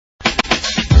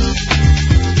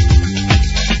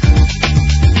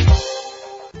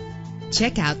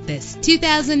Check out this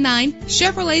 2009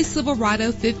 Chevrolet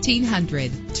Silverado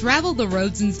 1500. Travel the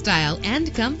roads in style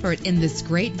and comfort in this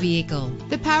great vehicle.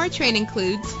 The powertrain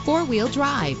includes four-wheel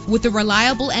drive with a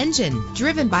reliable engine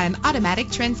driven by an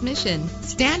automatic transmission.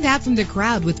 Stand out from the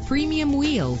crowd with premium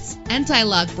wheels.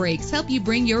 Anti-lock brakes help you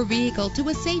bring your vehicle to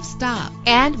a safe stop.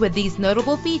 And with these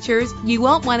notable features, you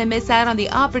won't want to miss out on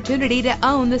the opportunity to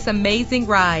own this amazing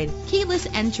ride. Keyless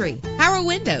entry, power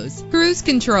windows, cruise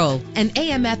control, an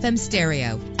AM/FM stereo,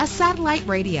 a satellite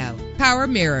radio, power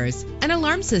mirrors, an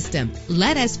alarm system.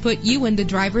 Let us put you in the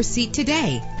driver's seat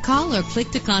today. Call or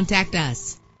click to contact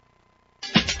us.